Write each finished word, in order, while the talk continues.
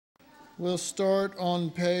We'll start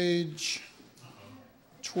on page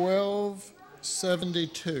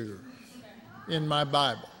 1272 in my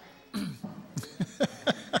Bible. 1272.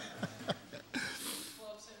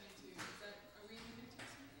 Are we in the New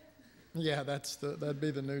Testament yet? Yeah, that'd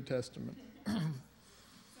be the New Testament. Sounds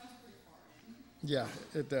pretty far in. Yeah,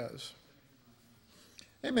 it does.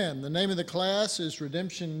 Amen. The name of the class is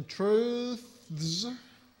Redemption Truths. No,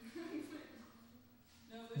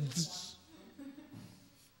 there's I'm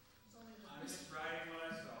just writing what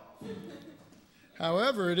I saw.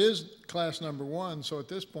 However, it is class number 1, so at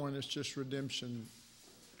this point it's just Redemption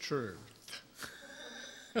Truth.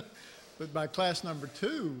 But by class number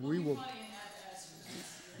 2, we will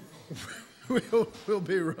we'll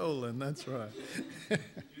be rolling. That's right. Do you want me to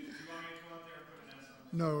come up there and put an S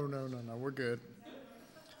on? No, we're good.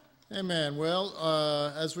 Amen. Well,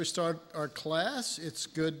 as we start our class, it's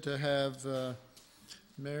good to have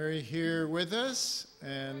Mary here with us,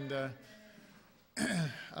 and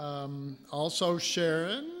also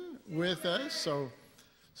Sharon with us. So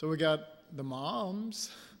we got the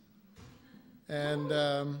moms, and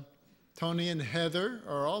Tony and Heather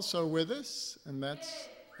are also with us, and that's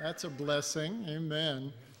a blessing.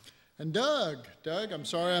 Amen. And Doug, I'm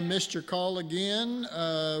sorry I missed your call again.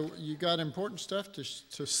 You got important stuff to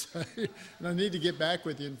say, and I need to get back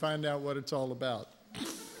with you and find out what it's all about.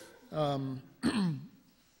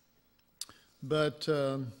 But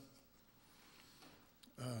I've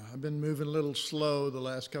been moving a little slow the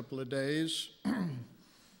last couple of days.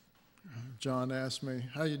 John asked me,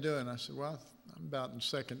 "How you doing?" I said, "Well, I'm about in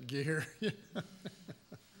second gear."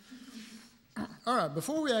 All right,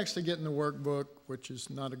 before we actually get in the workbook, which is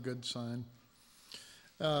not a good sign.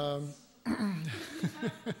 Everyone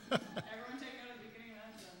take out the beginning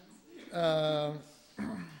of that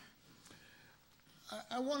sentence.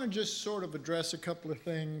 I want to just sort of address a couple of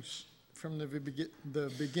things from the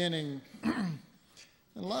beginning.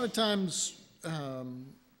 A lot of times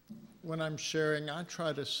when I'm sharing, I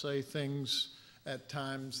try to say things at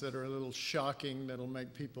times that are a little shocking, that'll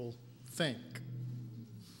make people think.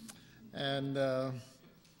 And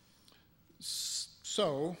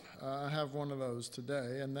so I have one of those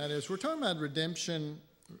today, and that is we're talking about redemption,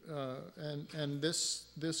 and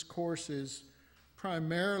this course is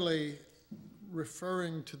primarily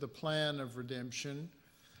referring to the plan of redemption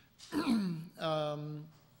and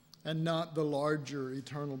not the larger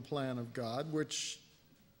eternal plan of God, which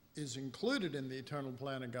is included in the eternal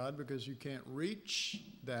plan of God because you can't reach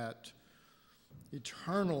that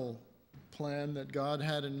eternal plan that God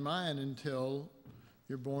had in mind until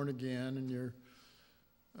you're born again and you're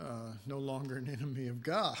no longer an enemy of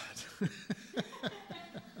God.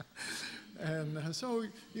 And so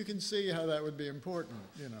you can see how that would be important,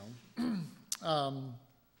 you know.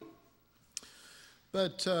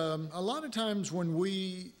 But a lot of times when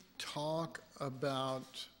we talk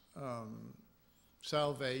about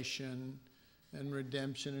salvation and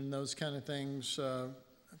redemption and those kind of things, a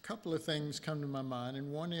couple of things come to my mind, and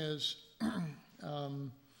one is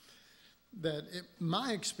that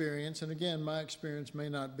my experience, and again, my experience may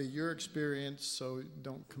not be your experience, so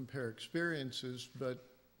don't compare experiences, but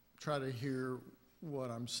try to hear what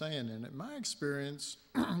I'm saying in it. My experience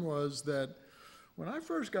was that when I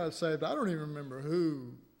first got saved, I don't even remember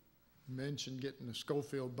who mentioned getting the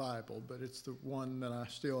Schofield Bible, but it's the one that I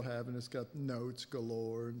still have, and it's got notes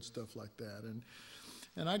galore and stuff like that.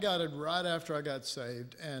 And I got it right after I got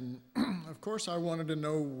saved, and of course I wanted to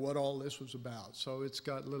know what all this was about. So it's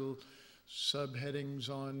got little subheadings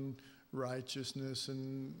on righteousness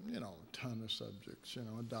and, you know, a ton of subjects, you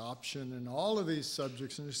know, adoption and all of these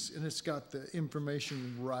subjects, and it's got the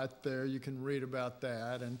information right there. You can read about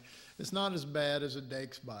that, and it's not as bad as a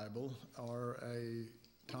Dake's Bible or a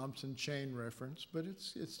Thompson Chain Reference, but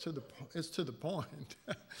it's to the point,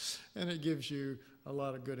 and it gives you a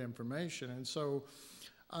lot of good information. And so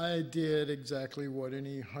I did exactly what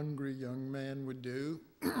any hungry young man would do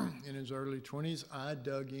in his early 20s. I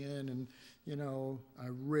dug in and, you know, I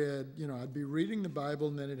read, you know, I'd be reading the Bible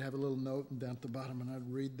and then it'd have a little note down at the bottom and I'd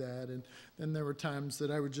read that. And then there were times that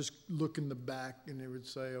I would just look in the back and it would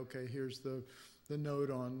say, okay, here's the note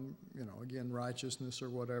on, you know, again, righteousness or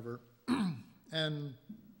whatever.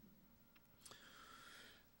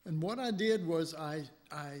 And what I did was I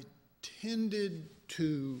tended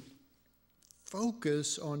to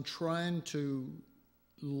focus on trying to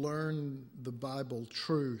learn the Bible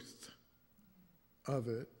truth of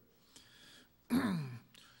it,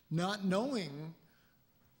 not knowing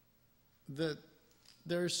that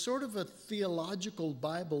there's sort of a theological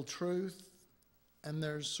Bible truth and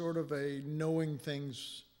there's sort of a knowing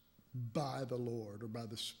things by the Lord or by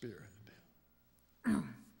the Spirit.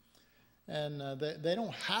 And they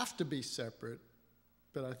don't have to be separate,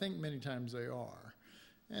 but I think many times they are.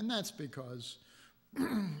 And that's because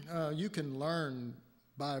you can learn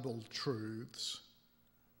Bible truths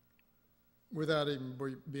without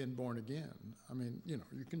even being born again. I mean, you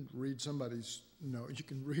can read somebody's note. You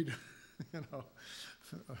can read,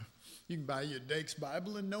 you can buy your Dake's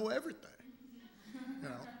Bible and know everything.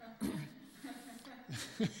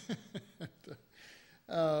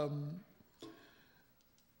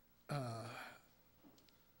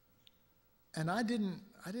 And I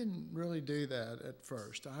didn't really do that at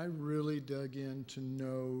first. I really dug in to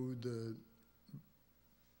know the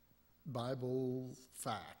Bible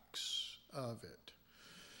facts of it.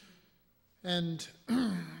 And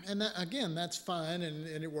that, again, that's fine, and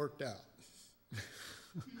it worked out.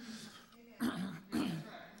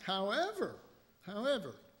 However,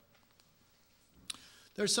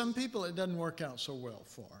 there's some people it doesn't work out so well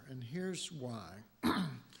for, and here's why.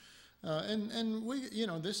 And we,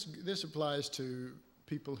 this applies to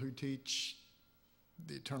people who teach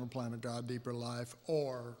the eternal plan of God, deeper life,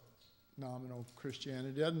 or nominal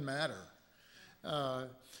Christianity. It doesn't matter.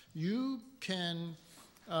 You can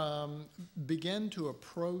begin to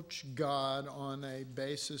approach God on a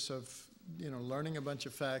basis of, learning a bunch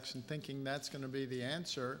of facts and thinking that's going to be the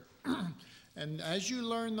answer. And as you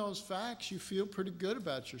learn those facts, you feel pretty good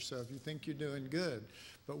about yourself. You think you're doing good.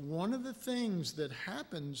 But one of the things that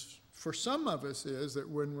happens for some of us is that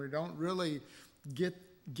when we don't really get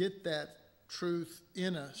that truth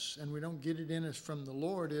in us, and we don't get it in us from the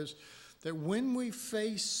Lord, is that when we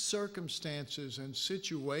face circumstances and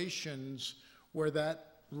situations where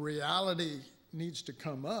that reality needs to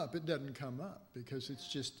come up, it doesn't come up because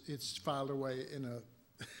it's filed away in a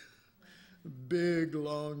big,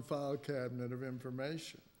 long file cabinet of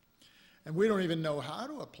information. And we don't even know how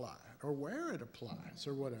to apply it or where it applies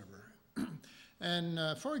or whatever. And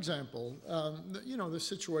for example, the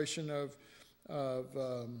situation of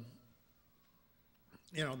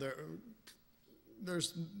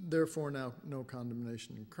there's therefore now no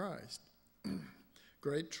condemnation in Christ.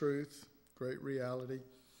 Great truth, great reality.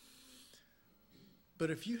 But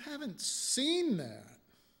if you haven't seen that,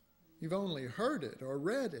 you've only heard it or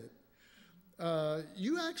read it,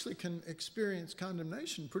 you actually can experience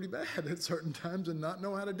condemnation pretty bad at certain times and not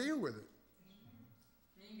know how to deal with it.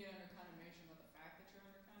 You can get under condemnation with the fact that you're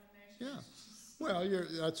under condemnation. Yeah. Well,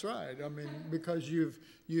 that's right. I mean, because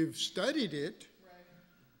you've studied it, Right.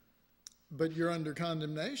 but you're under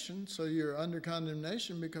condemnation. So you're under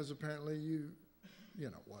condemnation because apparently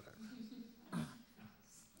whatever.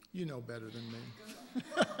 You know better than me.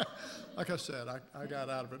 Like I said, I got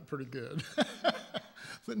out of it pretty good.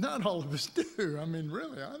 But not all of us do. I mean,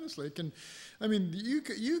 really, honestly,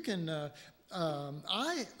 you can. I'll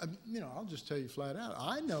just tell you flat out.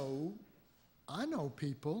 I know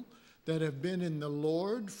people that have been in the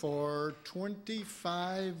Lord for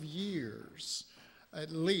 25 years,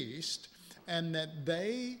 at least, and that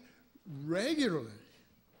they regularly.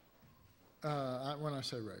 When I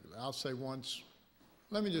say regularly, I'll say once.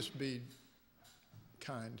 Let me just be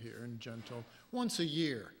kind here and gentle. Once a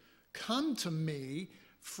year, come to me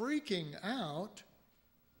freaking out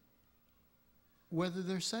whether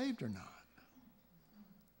they're saved or not.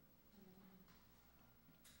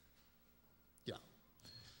 Yeah.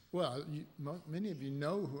 Well, many of you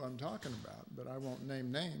know who I'm talking about, but I won't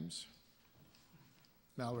name names.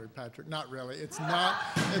 Mallory Patrick. Not really. It's not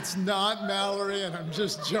Mallory, and I'm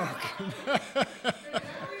just joking.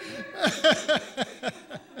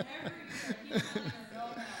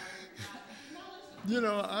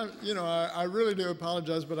 I really do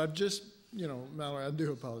apologize, but Mallory, I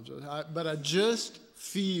do apologize. But I just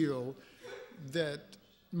feel that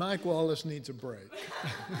Mike Wallace needs a break.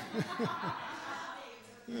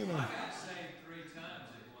 I got saved 3 times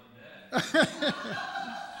in one day.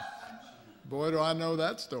 Boy, do I know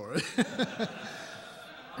that story.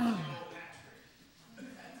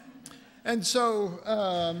 And so,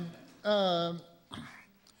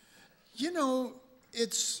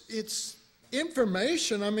 it's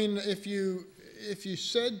information. I mean, if you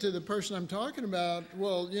said to the person I'm talking about,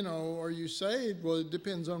 well, are you saved? Well, it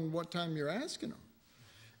depends on what time you're asking them.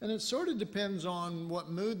 And it sort of depends on what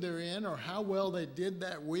mood they're in or how well they did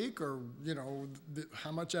that week or,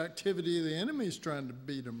 how much activity the enemy's trying to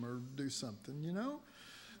beat them or do something,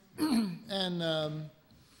 And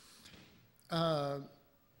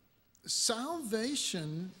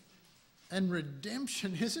salvation and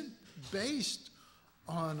redemption isn't based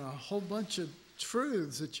on a whole bunch of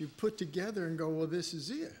truths that you put together and go, well, this is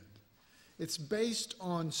it. It's based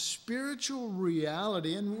on spiritual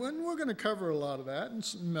reality, and we're going to cover a lot of that,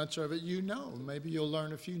 and much of it Maybe you'll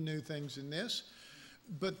learn a few new things in this.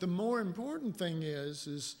 but the more important thing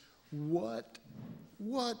is what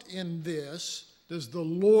in this does the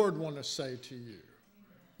Lord want to say to you?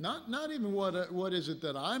 Not even what is it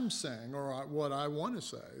that I'm saying or what I want to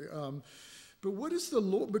say, but what is the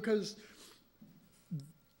Lord? Because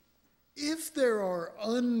if there are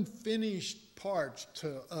unfinished parts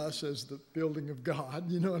to us as the building of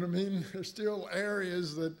God, you know what I mean? There's still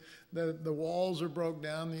areas that the walls are broke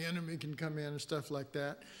down, the enemy can come in and stuff like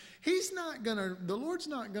that. The Lord's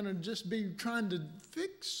not gonna just be trying to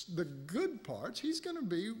fix the good parts. He's gonna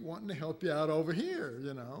be wanting to help you out over here,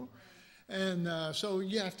 you know. And so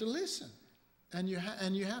you have to listen, and you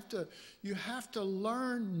have to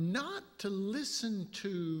learn not to listen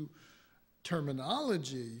to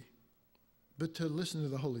terminology, but to listen to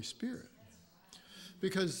the Holy Spirit,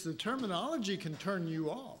 because the terminology can turn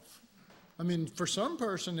you off. I mean, for some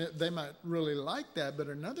person they might really like that, but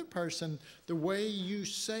another person, the way you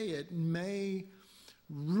say it may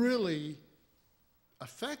really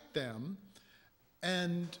affect them,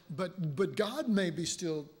 but God may be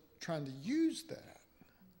still trying to use that.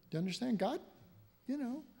 Do you understand? God, you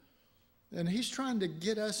know, and he's trying to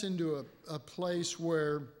get us into a place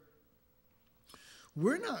where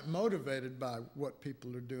we're not motivated by what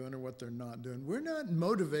people are doing or what they're not doing. We're not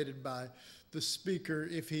motivated by the speaker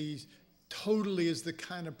if he totally is the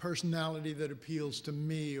kind of personality that appeals to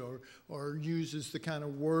me or uses the kind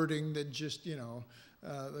of wording that just, you know,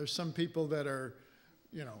 there's some people that are,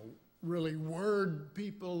 you know, really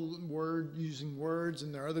using words,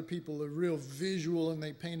 and there are other people that are real visual and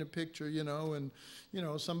they paint a picture, you know, and, you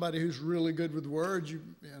know, somebody who's really good with words,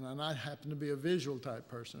 and I happen to be a visual type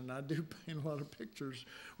person, and I do paint a lot of pictures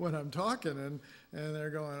when I'm talking, and they're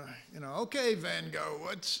going, you know, okay, Van Gogh,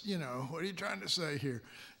 what are you trying to say here?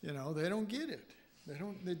 You know, they don't get it.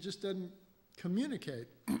 It just doesn't communicate.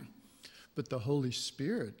 But the Holy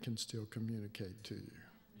Spirit can still communicate to you.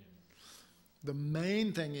 The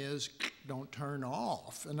main thing is don't turn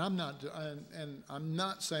off. And I'm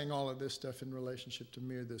not saying all of this stuff in relationship to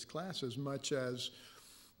me or this class as much as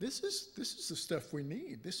this is the stuff we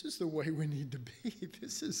need. This is the way we need to be.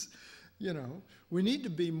 This is, you know, we need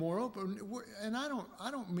to be more open. And I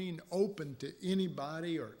don't mean open to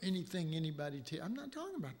anybody or anything anybody. I'm not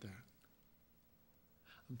talking about that.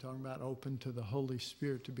 I'm talking about open to the Holy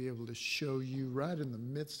Spirit to be able to show you right in the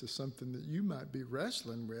midst of something that you might be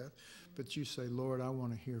wrestling with, but you say, Lord, I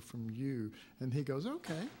want to hear from you. And he goes,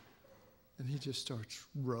 okay. And he just starts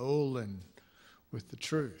rolling with the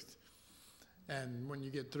truth. And when you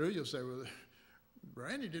get through, you'll say, well,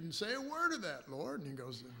 Randy didn't say a word of that, Lord. And he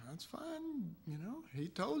goes, that's fine. You know, he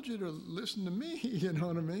told you to listen to me. You know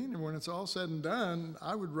what I mean? And when it's all said and done,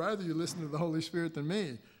 I would rather you listen to the Holy Spirit than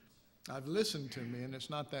me. I've listened to me, and it's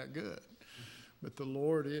not that good. But the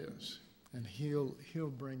Lord is, and he'll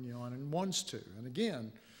bring you on and wants to. And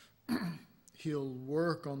again, he'll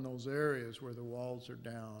work on those areas where the walls are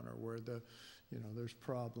down or where there's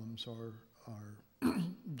problems or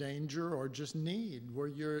danger or just need, where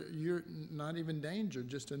you're not even danger,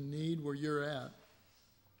 just a need where you're at.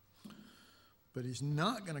 But he's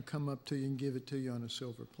not going to come up to you and give it to you on a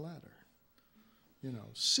silver platter. You know,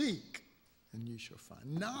 seek and ye shall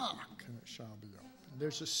find. Knock, and it shall be opened.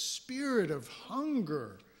 There's a spirit of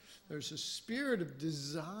hunger. There's a spirit of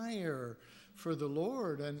desire for the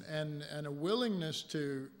Lord and a willingness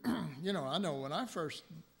to, you know, I know when I first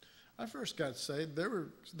got saved, there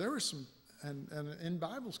were some, and in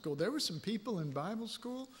Bible school, there were some people in Bible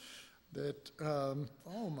school that,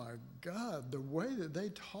 oh my God, the way that they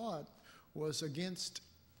taught was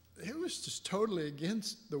it was just totally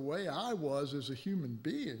against the way I was as a human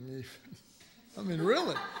being even. I mean,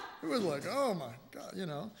 really, it was like, oh my God, you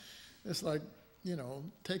know, it's like, you know,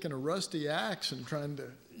 taking a rusty axe and trying to,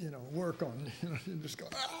 you know, work on, you know, you just go,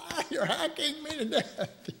 you're hacking me to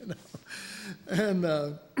death, you know. And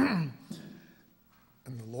the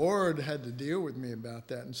Lord had to deal with me about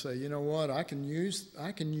that and say, you know what, I can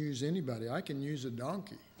use anybody. I can use a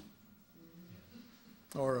donkey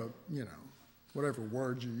or you know, whatever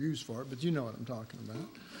word you use for it, but you know what I'm talking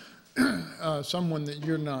about. Someone that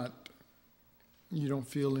you don't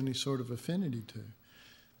feel any sort of affinity to.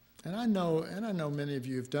 And I know many of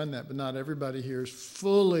you have done that, but not everybody here is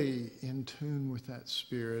fully in tune with that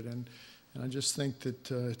spirit. And I just think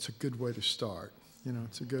that it's a good way to start. You know,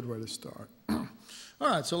 it's a good way to start. All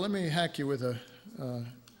right, so let me hack you with a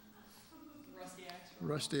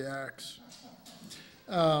rusty axe.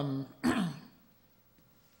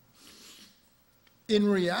 In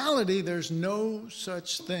reality, there's no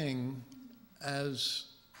such thing as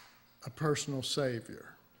a personal Savior.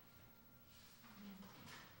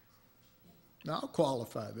 Now, I'll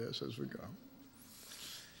qualify this as we go.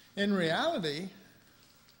 In reality,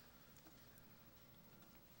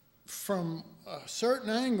 from a certain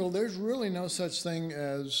angle, there's really no such thing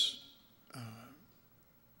as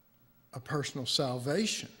a personal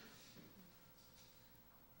salvation.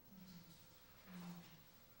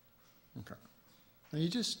 Okay. And you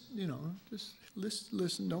just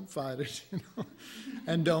listen, don't fight it,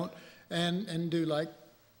 and and do like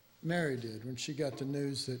Mary did when she got the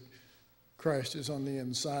news that Christ is on the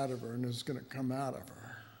inside of her and is going to come out of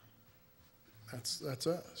her. That's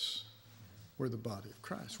us. We're the body of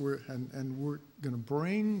Christ. We're going to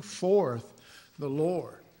bring forth the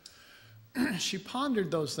Lord. She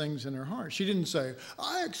pondered those things in her heart. She didn't say,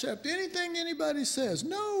 I accept anything anybody says.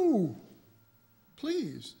 No,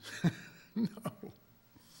 please. No.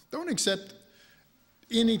 Don't accept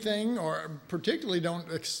anything, or particularly don't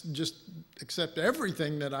just accept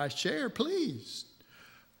everything that I share, please.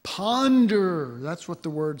 Ponder. That's what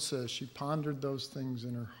the word says. She pondered those things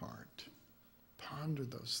in her heart. Ponder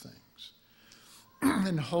those things.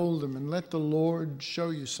 And hold them and let the Lord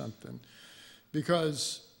show you something.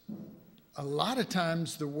 Because a lot of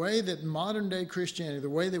times the way that modern day Christianity, the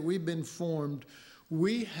way that we've been formed,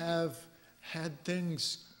 we have had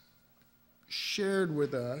things shared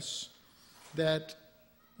with us that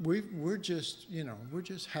we're just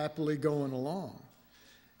happily going along.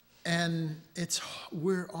 And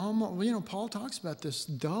we're almost, Paul talks about this,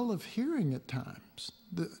 dull of hearing at times.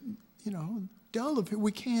 Dull of,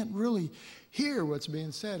 we can't really hear what's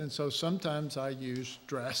being said. And so sometimes I use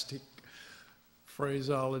drastic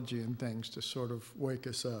phraseology and things to sort of wake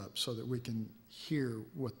us up so that we can hear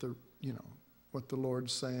what the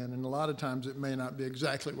Lord's saying. And a lot of times it may not be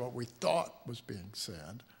exactly what we thought was being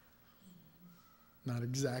said. Not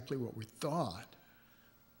exactly what we thought,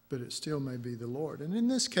 but it still may be the Lord. And in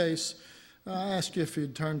this case, I ask you if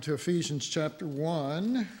you'd turn to Ephesians chapter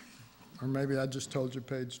 1, or maybe I just told you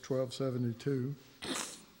page 1272.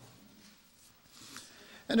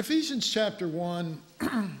 And Ephesians chapter 1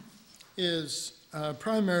 is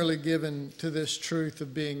primarily given to this truth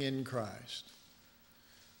of being in Christ.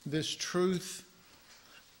 This truth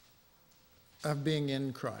of being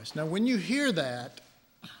in Christ. Now, when you hear that,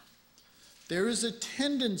 there is a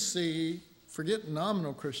tendency, forget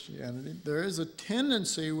nominal Christianity, there is a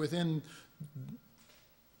tendency within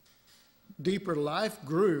deeper life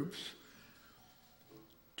groups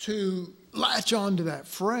to latch onto that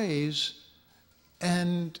phrase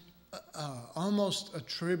and almost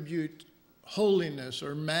attribute holiness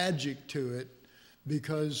or magic to it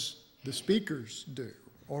because the speakers do.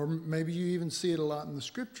 Or maybe you even see it a lot in the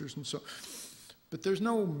scriptures and so. But there's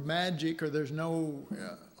no magic or there's no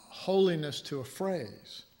holiness to a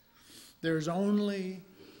phrase. There's only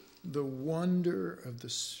the wonder of the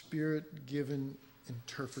Spirit-given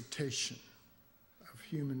interpretation of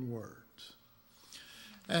human words.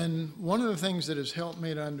 And one of the things that has helped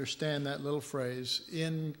me to understand that little phrase,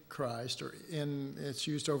 in Christ, it's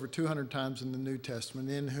used over 200 times in the New Testament,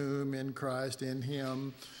 in whom, in Christ, in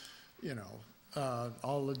him,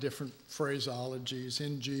 all the different phraseologies,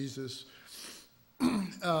 in Jesus,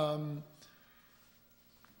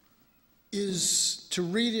 is to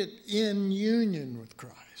read it in union with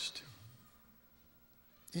Christ.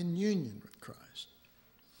 In union with Christ.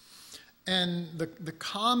 And the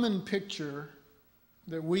common picture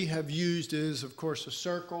that we have used is, of course, a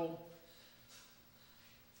circle.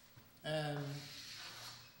 And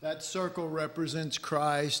that circle represents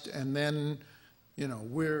Christ. And then,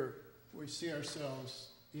 we see ourselves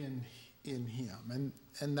in him.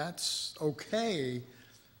 And that's okay.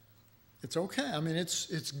 It's okay. I mean,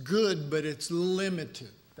 it's good, but it's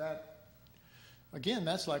limited.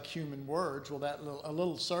 That's like human words. Well, a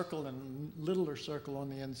little circle and littler circle on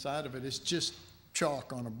the inside of it is just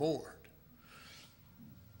chalk on a board.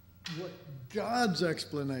 What God's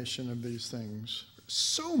explanation of these things is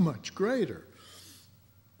so much greater.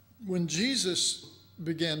 When Jesus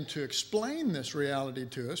began to explain this reality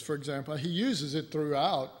to us, for example, he uses it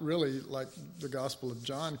throughout, really, like the Gospel of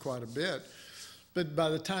John quite a bit. But by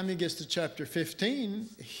the time he gets to chapter 15,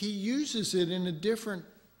 he uses it in a different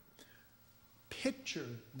picture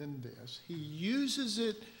than this. He uses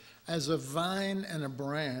it as a vine and a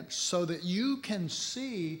branch so that you can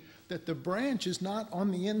see that the branch is not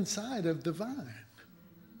on the inside of the vine.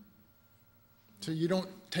 So you don't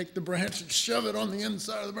take the branch and shove it on the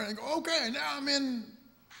inside of the branch and go, okay, now I'm in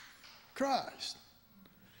Christ.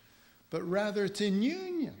 But rather it's in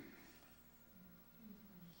union.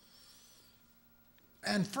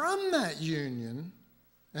 And from that union,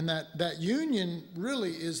 and that union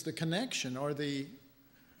really is the connection or the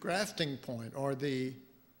grafting point or the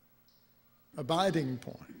abiding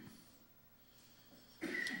point,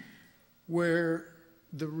 where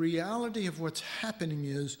the reality of what's happening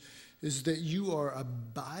is is that you are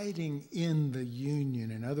abiding in the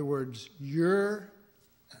union. In other words, you're,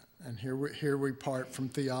 and here we part from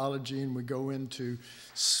theology and we go into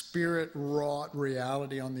spirit-wrought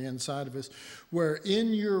reality on the inside of us, where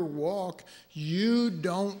in your walk, you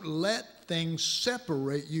don't let things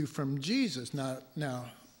separate you from Jesus. Now,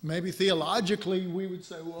 maybe theologically we would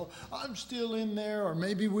say, well, I'm still in there, or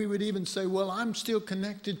maybe we would even say, well, I'm still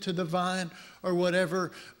connected to the vine or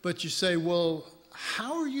whatever, but you say, well,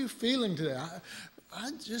 how are you feeling today?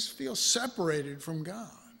 I just feel separated from God.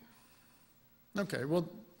 Okay, well,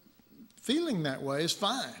 feeling that way is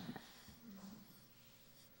fine,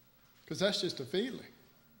 because that's just a feeling.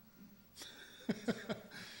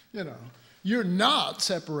 You know, you're not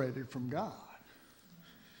separated from God.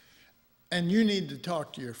 And you need to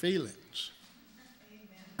talk to your feelings.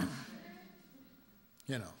 Amen.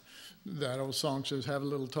 You know, that old song says, have a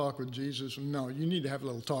little talk with Jesus. No, you need to have a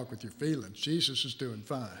little talk with your feelings. Jesus is doing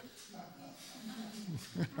fine.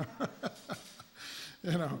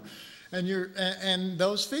 You know, and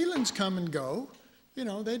those feelings come and go. You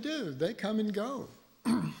know, they do. They come and go.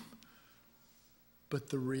 But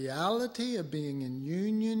the reality of being in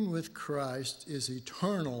union with Christ is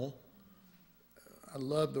eternal. I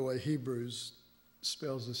love the way Hebrews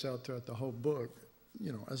spells this out throughout the whole book.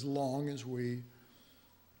 You know, as long as we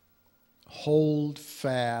hold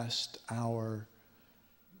fast our,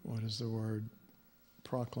 what is the word?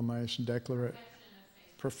 Proclamation, declaration,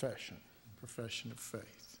 profession of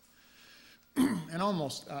faith. And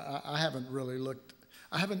almost, I haven't really looked,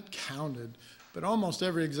 I haven't counted, but almost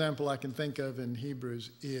every example I can think of in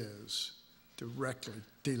Hebrews is directly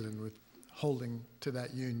dealing with holding to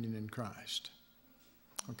that union in Christ.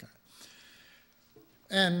 Okay.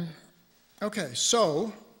 And, okay,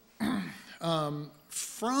 so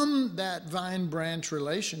from that vine-branch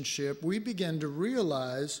relationship, we begin to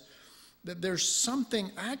realize that there's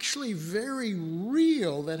something actually very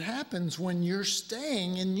real that happens when you're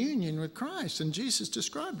staying in union with Christ. And Jesus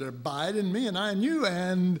described it, abide in me and I in you,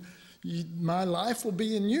 and my life will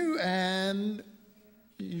be in you, and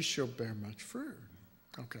you shall bear much fruit.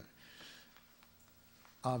 Okay.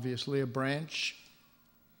 Obviously, a branch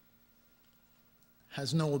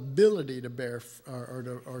has no ability to bear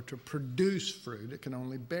or to produce fruit. It can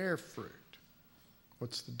only bear fruit.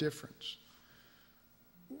 What's the difference?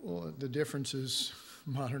 Well, the difference is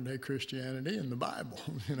modern-day Christianity and the Bible.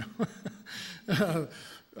 You know,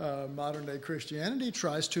 modern-day Christianity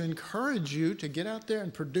tries to encourage you to get out there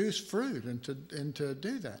and produce fruit and to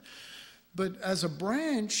do that. But as a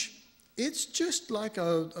branch, it's just like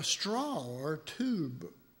a straw or a tube.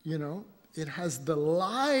 You know, it has the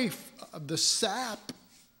life of the sap,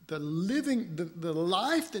 the living, the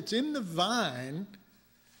life that's in the vine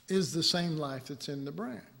is the same life that's in the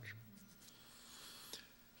branch.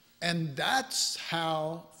 And that's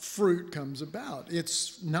how fruit comes about.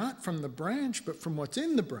 It's not from the branch, but from what's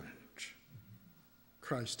in the branch.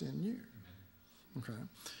 Christ in you. Okay.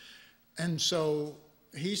 And so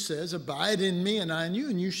he says, abide in me and I in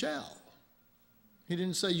you, and you shall. He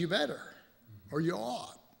didn't say you better or you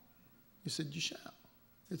ought. He said you shall.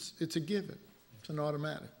 It's a given. It's an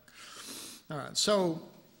automatic. All right. So,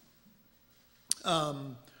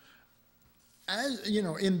 as you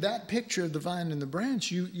know, in that picture of the vine and the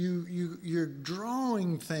branch, you're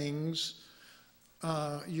drawing things.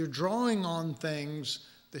 You're drawing on things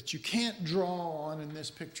that you can't draw on in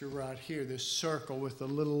this picture right here. This circle with the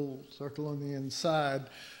little circle on the inside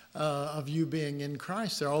of you being in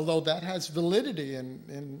Christ there. Although that has validity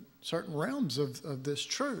in certain realms of this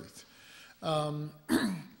truth.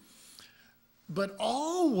 But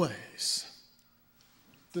always,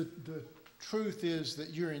 the truth is that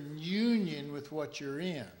you're in union with what you're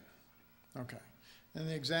in. Okay. And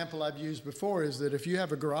the example I've used before is that if you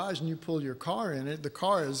have a garage and you pull your car in it, the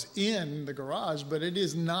car is in the garage, but it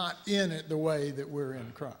is not in it the way that we're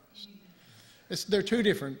in Christ. They're two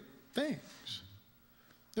different things.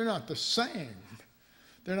 They're not the same.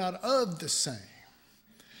 They're not of the same.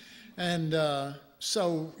 And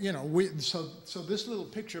so, you know, so this little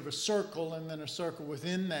picture of a circle and then a circle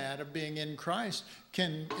within that of being in Christ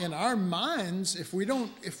can, in our minds, if we do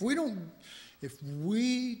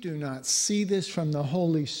not see this from the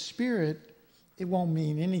Holy Spirit, it won't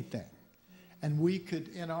mean anything. And we could,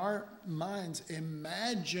 in our minds,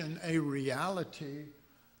 imagine a reality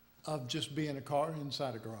of just being a car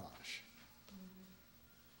inside a garage.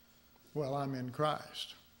 Well, I'm in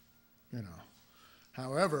Christ, you know.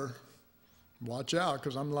 However, watch out,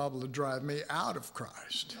 because I'm liable to drive me out of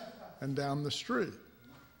Christ and down the street.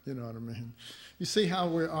 You know what I mean? You see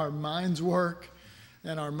how our minds work?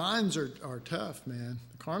 And our minds are tough, man.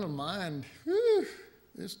 The carnal mind,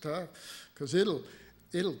 is tough, because it'll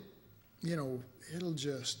it'll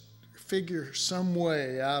just figure some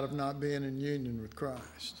way out of not being in union with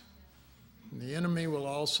Christ. And the enemy will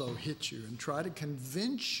also hit you and try to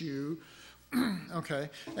convince you, okay?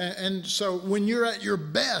 And so when you're at your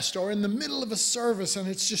best or in the middle of a service and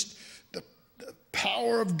it's just the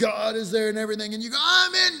power of God is there and everything, and you go,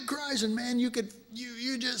 I'm in Christ, and man, you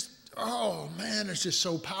just, oh man, it's just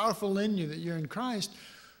so powerful in you that you're in Christ.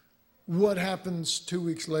 What happens 2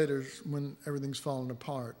 weeks later when everything's falling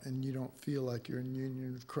apart and you don't feel like you're in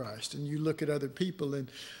union with Christ? And you look at other people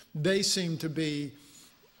and they seem to be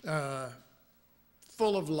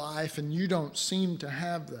full of life and you don't seem to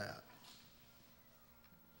have that.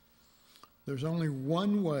 There's only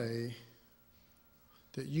one way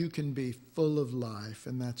that you can be full of life,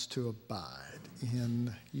 and that's to abide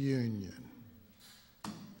in union.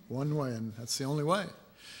 One way, and that's the only way.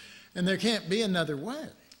 And there can't be another way.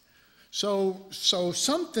 So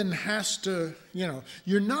something has to,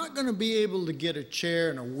 you're not going to be able to get a chair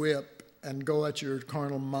and a whip and go at your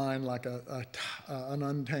carnal mind like an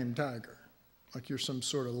untamed tiger, like you're some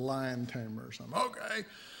sort of lion tamer or something. Okay,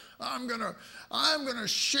 I'm gonna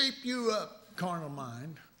shape you up, carnal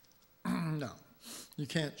mind. No, you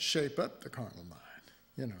can't shape up the carnal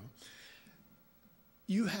mind.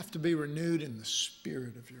 You have to be renewed in the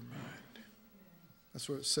spirit of your mind. That's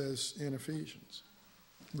what it says in Ephesians.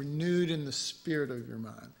 Renewed in the spirit of your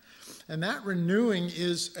mind. And that renewing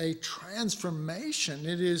is a transformation.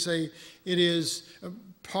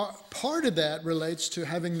 Part of that relates to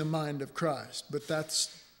having the mind of Christ, but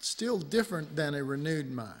that's still different than a renewed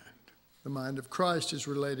mind. The mind of Christ is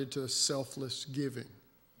related to a selfless giving,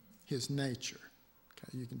 his nature.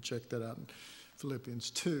 Okay, you can check that out in Philippians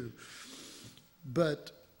 2.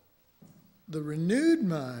 But the renewed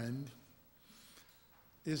mind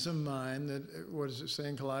is a mind that, what does it say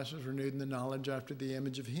in Colossians? Renewed in the knowledge after the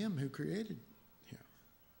image of him who created him.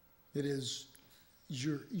 It is,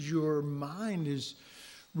 your mind is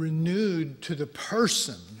renewed to the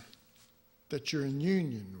person that you're in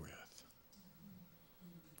union with.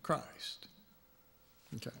 Christ.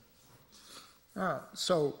 Okay. All right.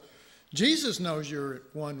 So Jesus knows you're at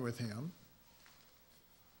one with him.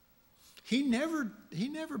 He never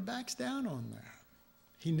backs down on that.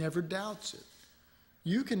 He never doubts it.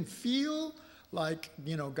 You can feel like,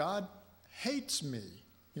 God hates me.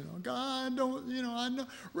 God don't, I know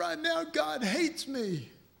right now God hates me.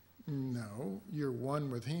 No, you're one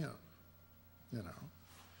with him,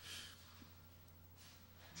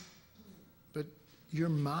 But your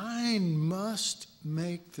mind must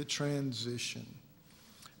make the transition.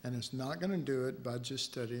 And it's not going to do it by just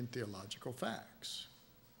studying theological facts.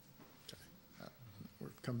 Okay.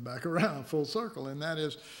 We've come back around full circle, and that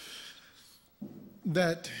is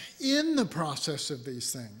that in the process of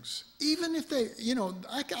these things, even if they,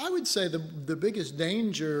 I would say the biggest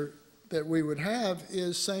danger that we would have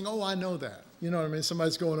is saying, oh, I know that. You know what I mean?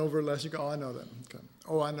 Somebody's going over a lesson, you go, oh, I know that. Okay.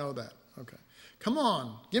 Oh, I know that. Okay. Come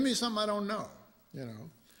on, give me something I don't know.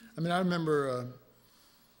 I mean, I remember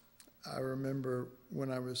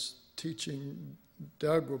when I was teaching,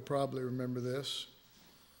 Doug will probably remember this.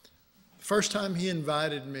 First time he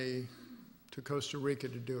invited me to Costa Rica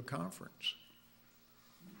to do a conference.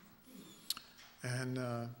 And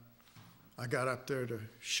I got up there to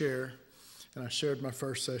share, and I shared my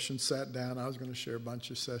first session, sat down. I was going to share a bunch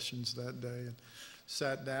of sessions that day, and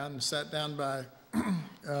sat down by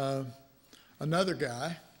another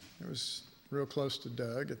guy. It was real close to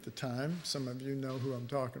Doug at the time. Some of you know who I'm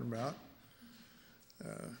talking about.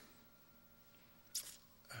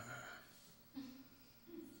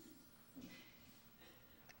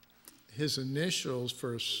 His initials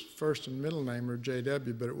for his first and middle name are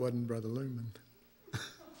J.W., but it wasn't Brother Lumen.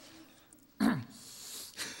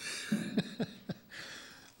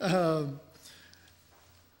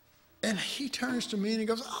 And he turns to me and he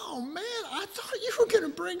goes, oh, man, I thought you were going to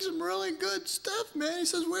bring some really good stuff, man. He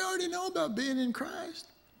says, we already know about being in Christ.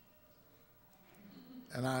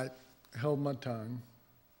 And I held my tongue,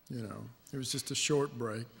 It was just a short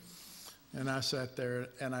break. And I sat there,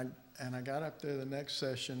 and I got up there the next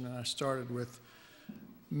session, and I started with,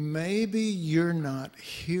 maybe you're not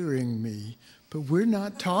hearing me, but we're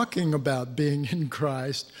not talking about being in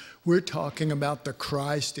Christ. We're talking about the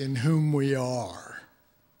Christ in whom we are.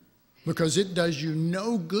 Because it does you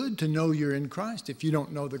no good to know you're in Christ if you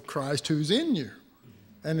don't know the Christ who's in you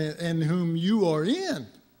and whom you are in.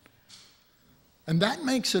 And that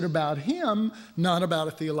makes it about him, not about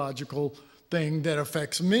a theological thing that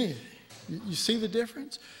affects me. You see the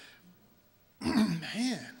difference?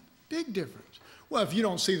 Man, big difference. Well, if you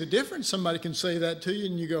don't see the difference, somebody can say that to you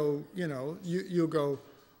and you go, you'll go,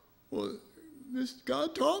 well,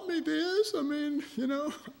 God taught me this. I mean,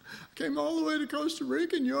 I came all the way to Costa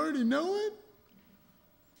Rica and you already know it.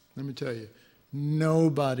 Let me tell you,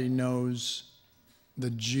 nobody knows the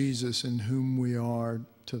Jesus in whom we are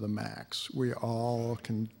to the max. We all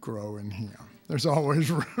can grow in him. There's always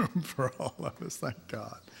room for all of us, thank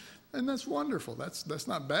God. And that's wonderful. That's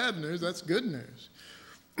not bad news, that's good news.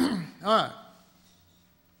 All right.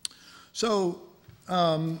 So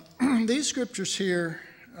these scriptures here,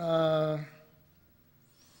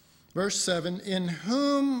 verse 7, in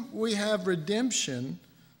whom we have redemption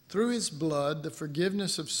through his blood, the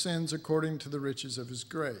forgiveness of sins according to the riches of his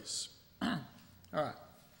grace. All right.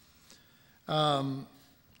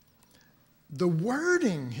 The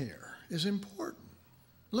wording here is important.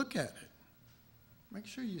 Look at it. Make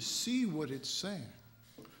sure you see what it's saying.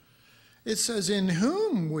 It says, in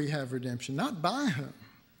whom we have redemption, not by whom.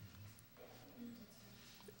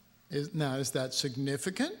 Now, is that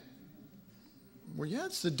significant? Well, yeah,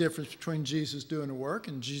 it's the difference between Jesus doing a work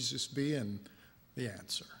and Jesus being the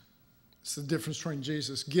answer. It's the difference between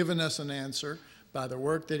Jesus giving us an answer by the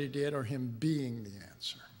work that he did or him being the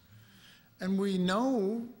answer. And we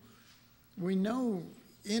know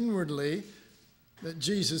inwardly that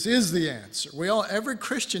Jesus is the answer. Every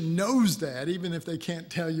Christian knows that, even if they can't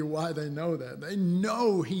tell you why they know that. They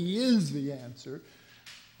know he is the answer,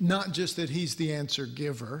 not just that he's the answer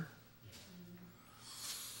giver.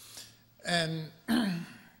 And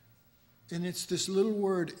it's this little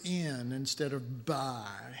word in instead of by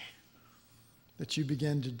that you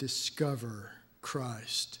begin to discover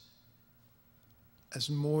Christ as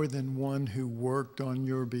more than one who worked on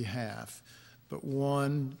your behalf, but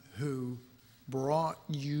one who brought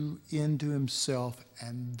you into himself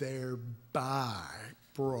and thereby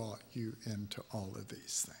brought you into all of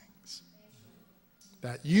these things.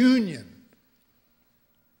 That union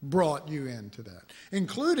brought you into that,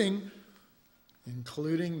 including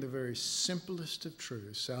the very simplest of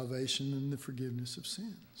truths, salvation and the forgiveness of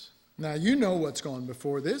sins. Now, you know what's gone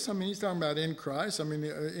before this. I mean, he's talking about in Christ. I mean,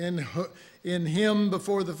 in him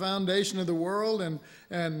before the foundation of the world and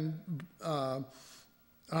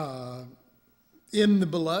in the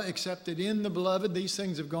beloved, except that in the beloved, these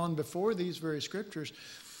things have gone before these very scriptures.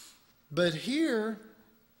 But here,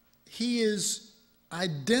 he is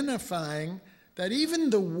identifying that even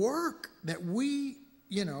the work that we,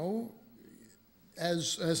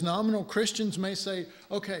 as nominal Christians may say,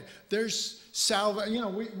 okay, there's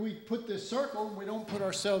salvation. We put this circle, we don't put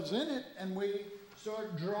ourselves in it, and we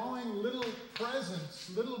start drawing little presents,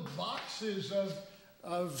 little boxes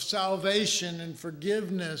of salvation and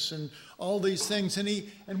forgiveness and all these things.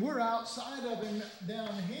 And we're outside of him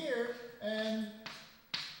down here, and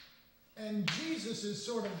Jesus is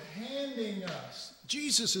sort of handing us.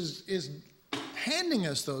 Jesus is handing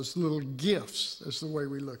us those little gifts. That's the way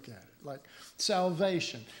we look at it, like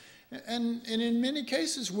salvation. And in many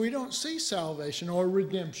cases, we don't see salvation or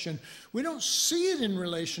redemption. We don't see it in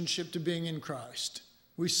relationship to being in Christ.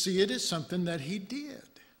 We see it as something that he did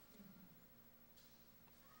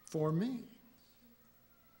for me.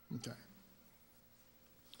 Okay.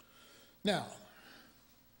 Now,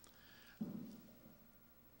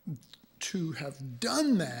 to have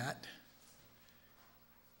done that,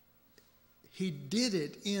 he did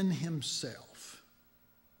it in himself.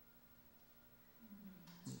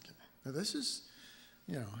 Okay. Now this is,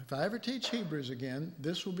 if I ever teach Hebrews again,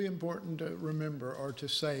 this will be important to remember, or to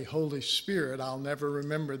say, Holy Spirit, I'll never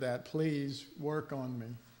remember that. Please work on me.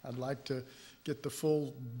 I'd like to get the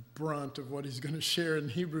full brunt of what he's going to share in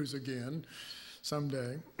Hebrews again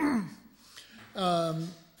someday.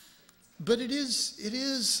 But it is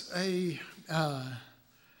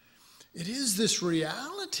this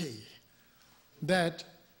reality that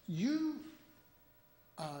you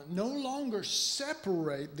no longer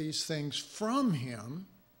separate these things from him,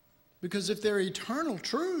 because if they're eternal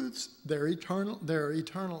truths, they're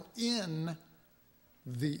eternal in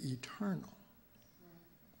the eternal.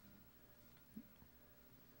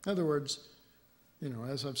 In other words,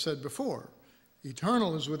 as I've said before,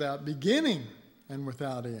 eternal is without beginning and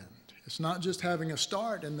without end. It's not just having a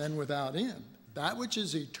start and then without end. That which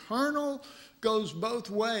is eternal goes both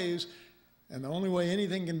ways, and the only way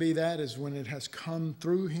anything can be that is when it has come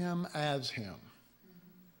through him as him.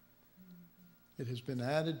 It has been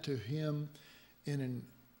added to him in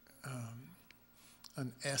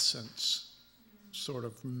an essence sort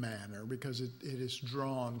of manner, because it is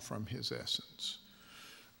drawn from his essence,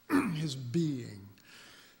 his being.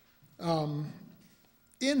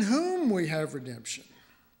 In whom we have redemption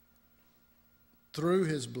through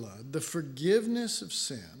his blood, the forgiveness of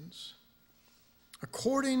sins,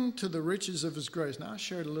 according to the riches of his grace. Now, I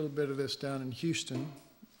shared a little bit of this down in Houston.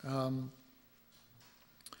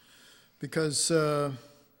 Because a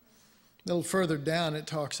little further down it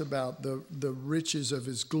talks about the riches of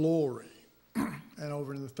his glory. And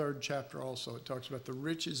over in the 3rd chapter also it talks about the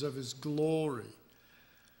riches of his glory.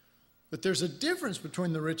 But there's a difference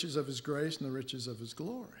between the riches of his grace and the riches of his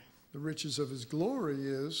glory. The riches of his glory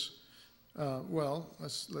is,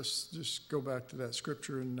 let's just go back to that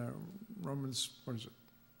scripture in Romans,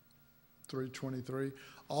 3:23.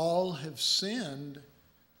 All have sinned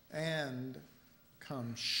and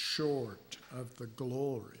come short of the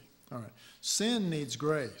glory. All right. Sin needs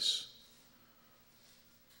grace.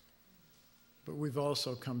 But we've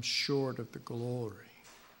also come short of the glory.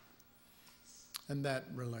 And that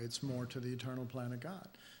relates more to the eternal plan of God.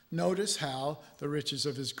 Notice how the riches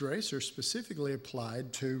of his grace are specifically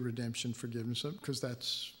applied to redemption, forgiveness, because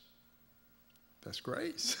that's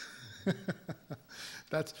grace.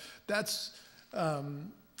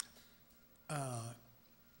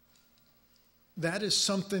 That is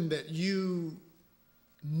something that you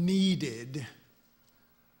needed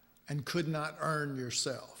and could not earn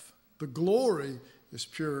yourself. The glory is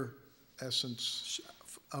pure essence.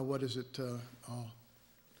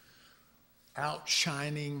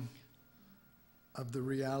 Outshining of the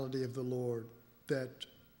reality of the Lord that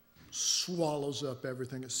swallows up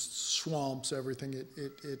everything. It swamps everything.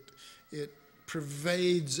 It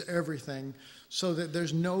pervades everything, so that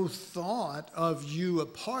there's no thought of you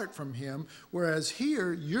apart from him. Whereas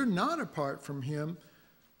here, you're not apart from him,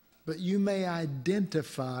 but you may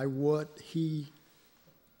identify what he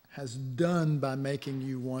has done by making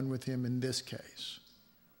you one with him in this case.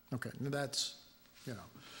 Okay, now that's,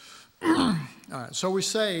 All right, so we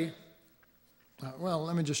say,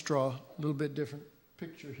 let me just draw a little bit different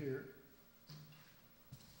picture here.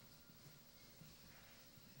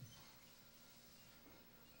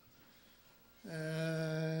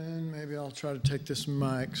 And maybe I'll try to take this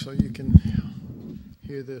mic so you can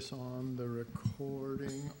hear this on the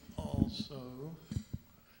recording also.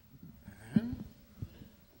 And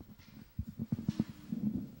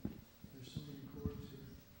there's so many chords here.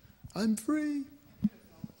 I'm free.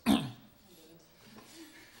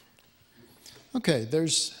 Okay, there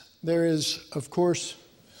is, of course,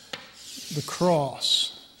 the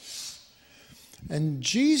cross. And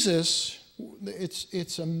Jesus,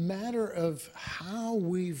 it's a matter of how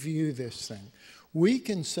we view this thing. We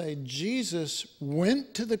can say Jesus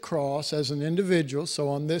went to the cross as an individual. So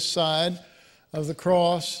on this side of the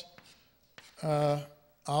cross,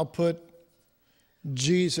 I'll put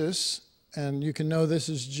Jesus. And you can know this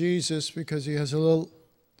is Jesus because he has a little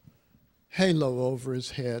halo over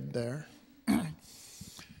his head there.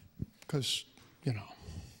 Because, Didn't he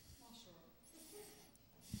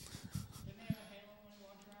have a halo when he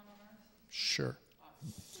walked around on earth? Sure.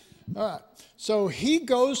 All right. So he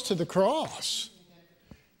goes to the cross.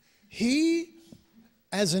 He,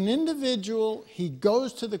 as an individual, he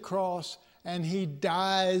goes to the cross and he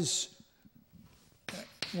dies.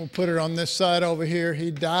 We'll put it on this side over here.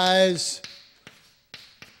 He dies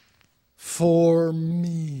for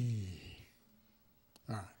me.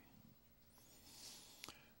 All right.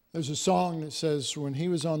 There's a song that says, when he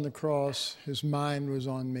was on the cross, his mind was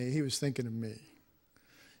on me. He was thinking of me.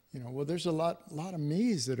 There's a lot of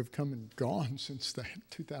me's that have come and gone since that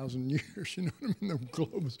 2,000 years. You know what I mean? The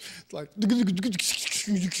globe is like,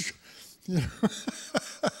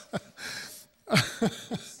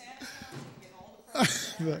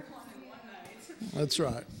 That's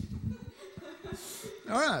right.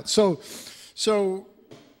 All right. So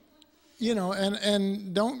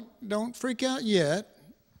and don't freak out yet,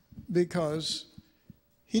 because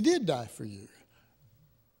he did die for you.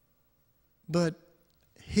 But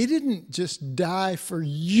he didn't just die for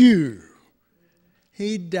you.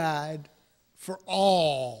 He died for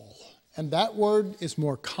all. And that word is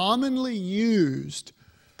more commonly used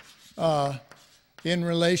in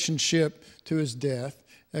relationship to his death.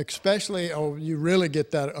 Especially, you really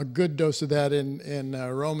get a good dose of that in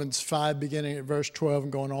Romans 5, beginning at verse 12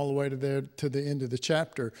 and going all the way to the end of the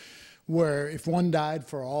chapter, where if one died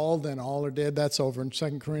for all, then all are dead. That's over in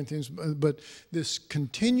 2 Corinthians. But this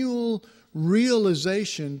continual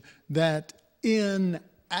realization that in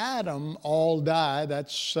Adam all die,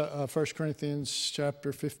 that's 1 Corinthians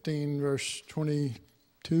chapter 15, verse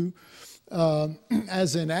 22.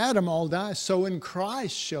 As in Adam all die, so in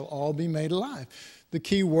Christ shall all be made alive. The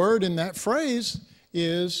key word in that phrase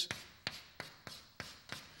is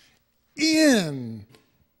in.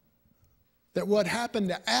 That what happened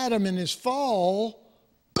to Adam in his fall,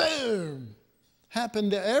 boom,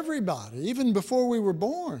 happened to everybody, even before we were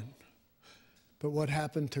born. But what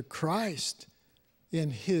happened to Christ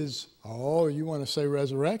in his, you want to say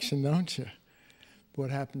resurrection, don't you? what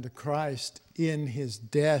happened to Christ in his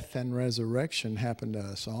death and resurrection happened to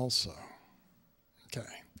us also. Okay.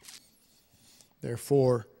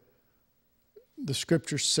 Therefore, the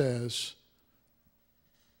scripture says,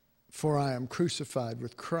 for I am crucified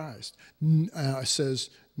with Christ. It says,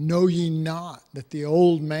 know ye not that the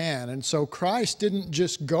old man. And so Christ didn't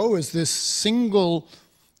just go as this single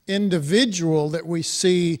individual that we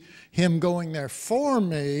see him going there for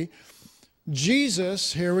me.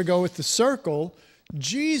 Jesus, here we go with the circle,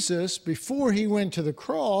 Jesus, before he went to the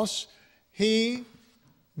cross, he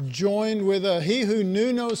joined with he who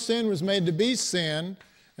knew no sin was made to be sin.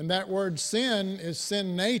 And that word sin is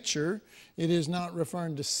sin nature. It is not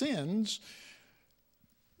referring to sins.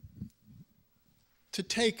 To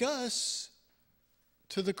take us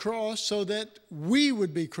to the cross so that we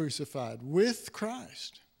would be crucified with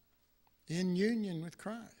Christ, in union with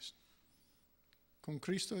Christ. Con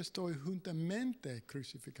Cristo estoy juntamente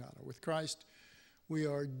crucificado. With Christ, we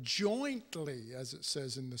are jointly, as it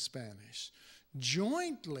says in the Spanish,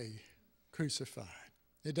 jointly crucified.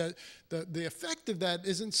 The effect of that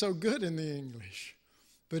isn't so good in the English,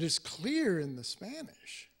 but it's clear in the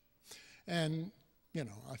Spanish. And,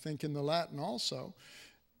 I think in the Latin also.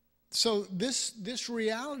 So this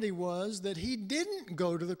reality was that he didn't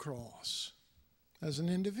go to the cross as an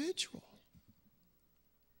individual.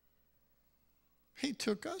 He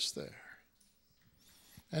took us there.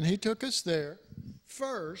 And he took us there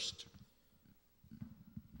first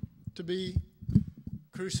to be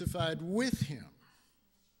crucified with him.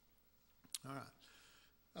 All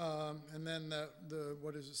right. And then the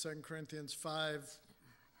what is it, 2 Corinthians 5,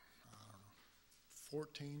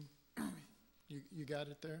 14. You got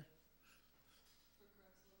it there?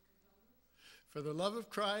 For the love of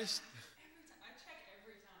Christ. I check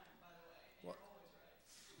every time, by the way, and What? you're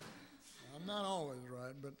always right. I'm not always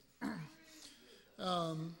right, but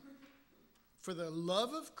for the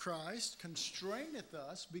love of Christ constraineth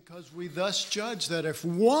us, because we thus judge that if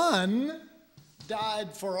one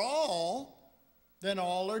died for all, then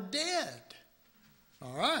all are dead.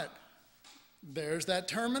 All right. There's that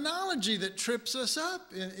terminology that trips us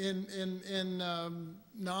up in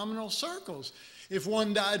nominal circles. If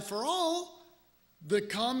one died for all, the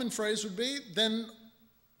common phrase would be, then,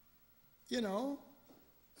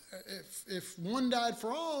 if one died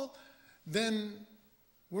for all, then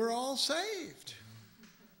we're all saved.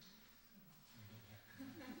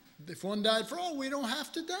 If one died for all, we don't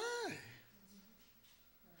have to die.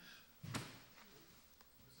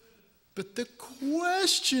 But the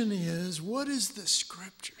question is, what does the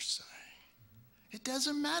scripture say? It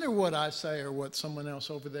doesn't matter what I say or what someone else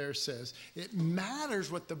over there says. It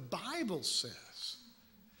matters what the Bible says.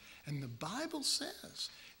 And the Bible says,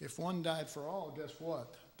 if one died for all, guess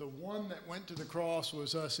what? The one that went to the cross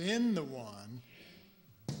was us in the one.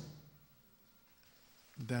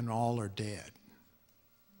 Then all are dead.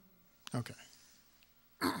 Okay.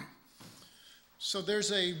 So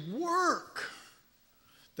there's a work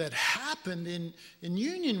that happened in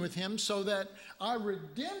union with him, so that our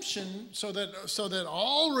redemption, so that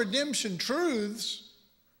all redemption truths,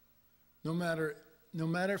 no matter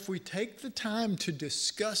if we take the time to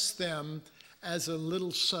discuss them as a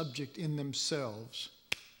little subject in themselves,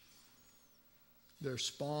 they're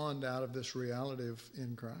spawned out of this reality of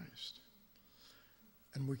in Christ.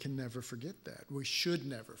 And we can never forget that. We should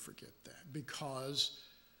never forget that, because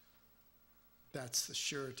that's the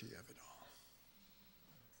surety of it all.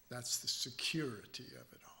 That's the security of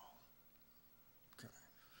it all. Okay.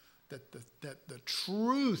 That the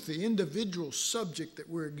truth, the individual subject that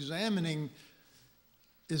we're examining,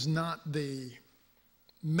 is not the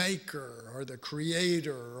maker or the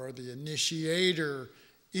creator or the initiator.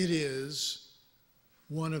 It is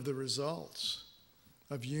one of the results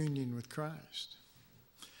of union with Christ.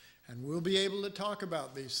 And we'll be able to talk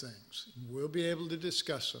about these things. We'll be able to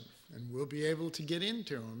discuss them. And we'll be able to get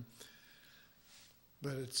into them.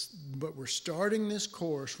 But we're starting this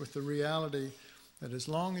course with the reality that as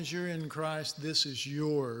long as you're in Christ, this is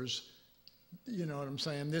yours. You know what I'm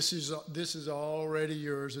saying? This is already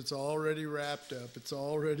yours. It's already wrapped up. It's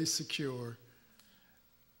already secure.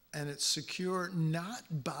 And it's secure not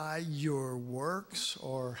by your works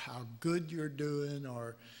or how good you're doing,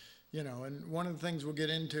 or, and one of the things we'll get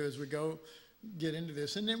into as we get into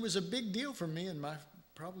this. And it was a big deal for me in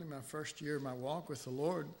probably my first year of my walk with the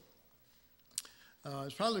Lord.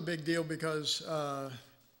 It's probably a big deal because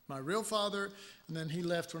my real father, and then he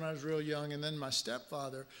left when I was real young, and then my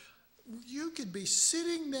stepfather, you could be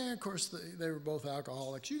sitting there, of course they were both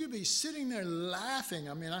alcoholics, you could be sitting there laughing.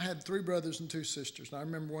 I mean, I had 3 brothers and 2 sisters, and I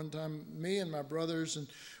remember one time me and my brothers, and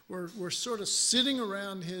we're sort of sitting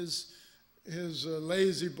around his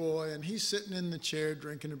lazy boy, and he's sitting in the chair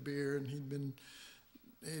drinking a beer, and he'd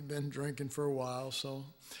been drinking for a while.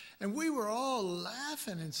 And we were all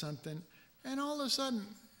laughing at something, and all of a sudden,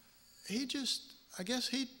 I guess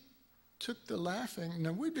he took the laughing.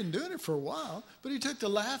 Now, we'd been doing it for a while, but he took the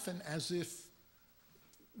laughing as if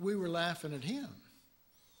we were laughing at him.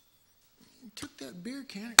 He took that beer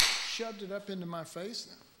can, shoved it up into my face,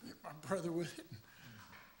 and hit my brother with it,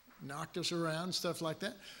 knocked us around, stuff like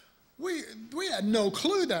that. We had no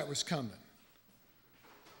clue that was coming.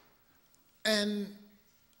 And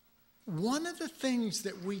one of the things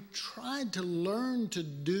that we tried to learn to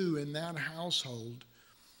do in that household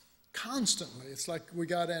constantly, it's like we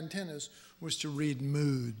got antennas, was to read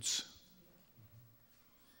moods.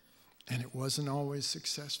 And it wasn't always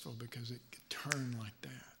successful because it could turn like that.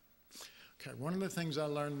 Okay, one of the things I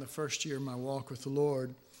learned in the first year of my walk with the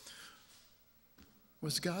Lord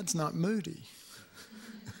was God's not moody.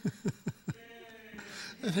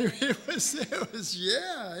 And it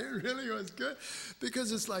really was good.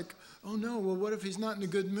 Because it's like, oh no, well, what if he's not in a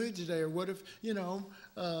good mood today? Or what if,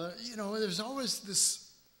 there's always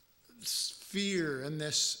this fear and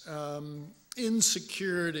this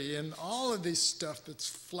insecurity and all of this stuff that's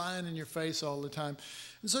flying in your face all the time.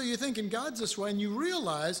 And so you're thinking God's this way, and you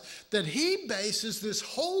realize that he bases this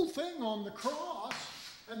whole thing on the cross,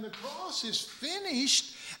 and the cross is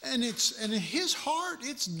finished, and in his heart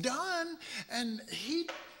it's done, and he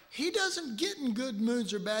doesn't get in good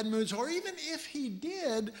moods or bad moods, or even if he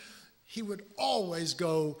did, he would always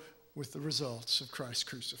go with the results of Christ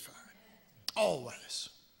crucified. Always.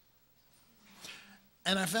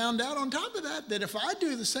 And I found out on top of that if I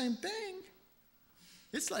do the same thing,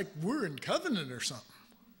 it's like we're in covenant or something.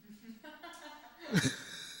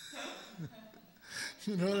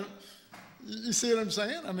 You see what I'm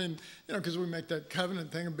saying? I mean, because we make that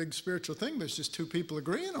covenant thing a big spiritual thing, but it's just two people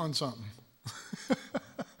agreeing on something.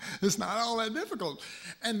 It's not all that difficult.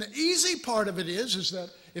 And the easy part of it is that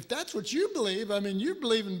if that's what you believe, I mean, you're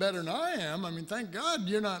believing better than I am. I mean, thank God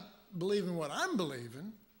you're not believing what I'm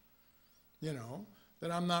believing,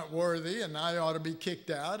 that I'm not worthy and I ought to be kicked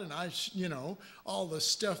out, and all the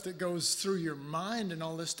stuff that goes through your mind and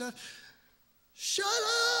all this stuff. Shut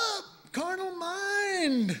up, carnal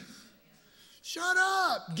mind. Shut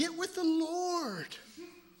up. Get with the Lord,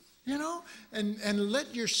 and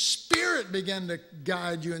let your spirit begin to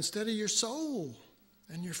guide you instead of your soul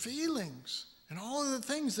and your feelings and all of the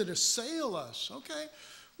things that assail us. Okay,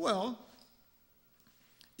 well,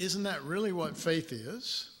 isn't that really what faith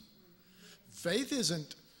is? Faith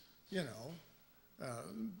isn't,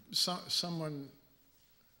 someone,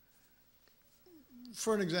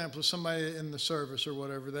 for an example, somebody in the service or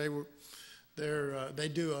whatever, they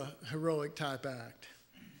do a heroic type act.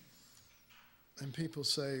 And people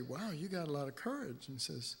say, wow, you got a lot of courage. And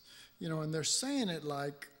says, and they're saying it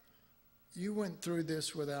like you went through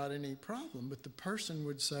this without any problem. But the person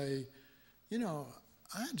would say, I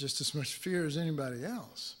had just as much fear as anybody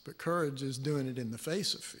else. But courage is doing it in the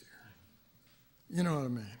face of fear. You know what I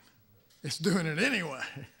mean? It's doing it anyway,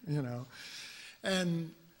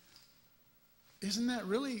 And isn't that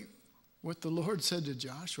really what the Lord said to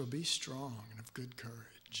Joshua? Be strong and of good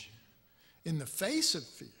courage. In the face of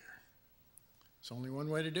fear. There's only one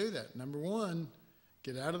way to do that. Number one,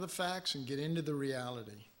 get out of the facts and get into the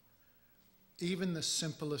reality. Even the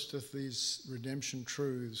simplest of these redemption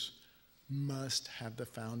truths must have the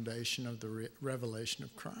foundation of the revelation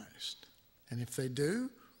of Christ. And if they do,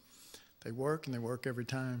 they work, and they work every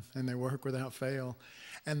time, and they work without fail.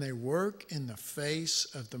 And they work in the face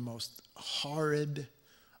of the most horrid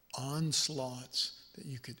onslaughts that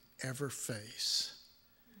you could ever face.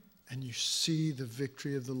 And you see the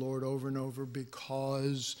victory of the Lord over and over,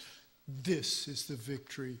 because this is the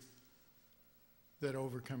victory that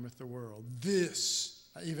overcometh the world. This,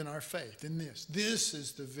 even our faith in this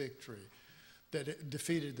is the victory that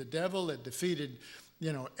defeated the devil, that defeated,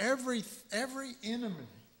 every enemy,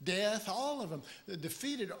 death, all of them. It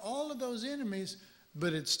defeated all of those enemies,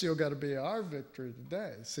 but it's still got to be our victory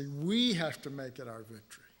today. See, we have to make it our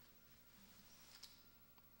victory.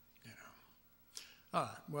 All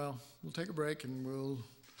right, well, we'll take a break, and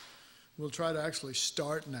we'll try to actually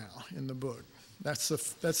start now in the book. That's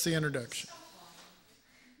the introduction.